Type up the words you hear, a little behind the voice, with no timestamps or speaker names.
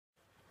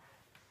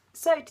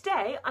So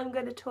today I'm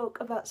going to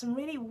talk about some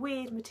really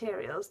weird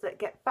materials that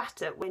get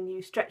fatter when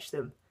you stretch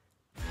them.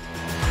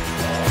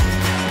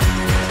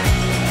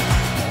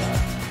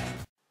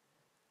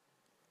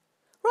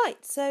 Right,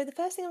 so the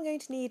first thing I'm going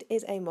to need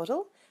is a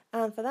model,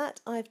 and for that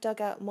I've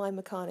dug out my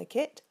Meccano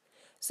kit.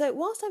 So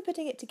whilst I'm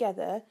putting it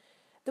together,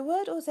 the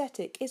word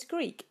auxetic is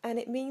Greek and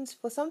it means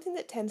for something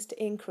that tends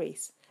to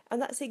increase, and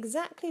that's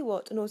exactly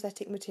what an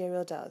auxetic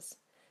material does.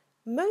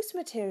 Most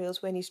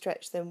materials when you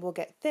stretch them will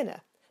get thinner,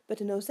 but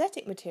an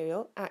auxetic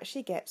material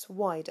actually gets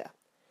wider.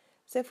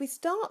 So if we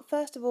start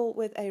first of all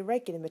with a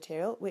regular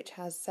material which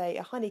has, say,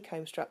 a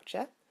honeycomb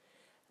structure,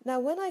 now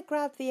when I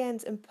grab the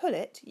ends and pull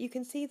it, you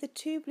can see the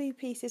two blue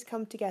pieces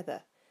come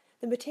together.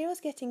 The material is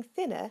getting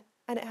thinner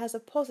and it has a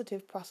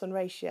positive Poisson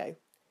ratio.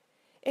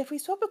 If we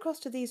swap across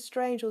to these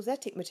strange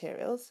auxetic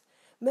materials,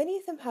 many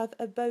of them have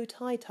a bow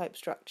tie type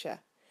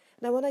structure.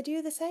 Now when I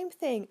do the same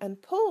thing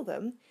and pull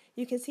them,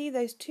 you can see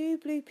those two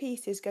blue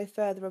pieces go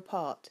further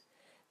apart.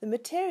 The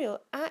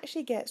material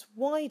actually gets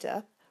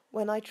wider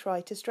when I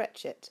try to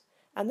stretch it,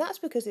 and that's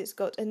because it's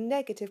got a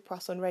negative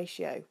Poisson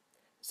ratio.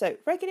 So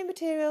regular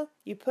material,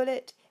 you pull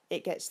it,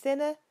 it gets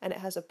thinner and it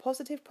has a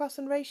positive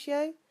Poisson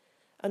ratio.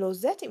 An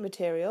auxetic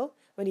material,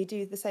 when you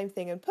do the same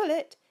thing and pull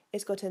it,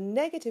 it's got a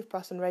negative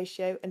Poisson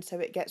ratio and so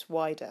it gets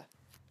wider.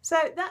 So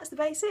that's the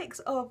basics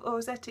of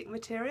auxetic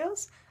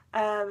materials,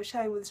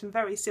 showing with some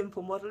very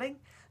simple modelling.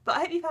 But I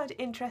hope you found it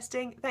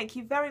interesting. Thank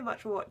you very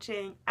much for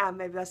watching and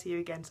maybe I'll see you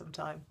again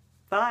sometime.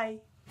 Bye!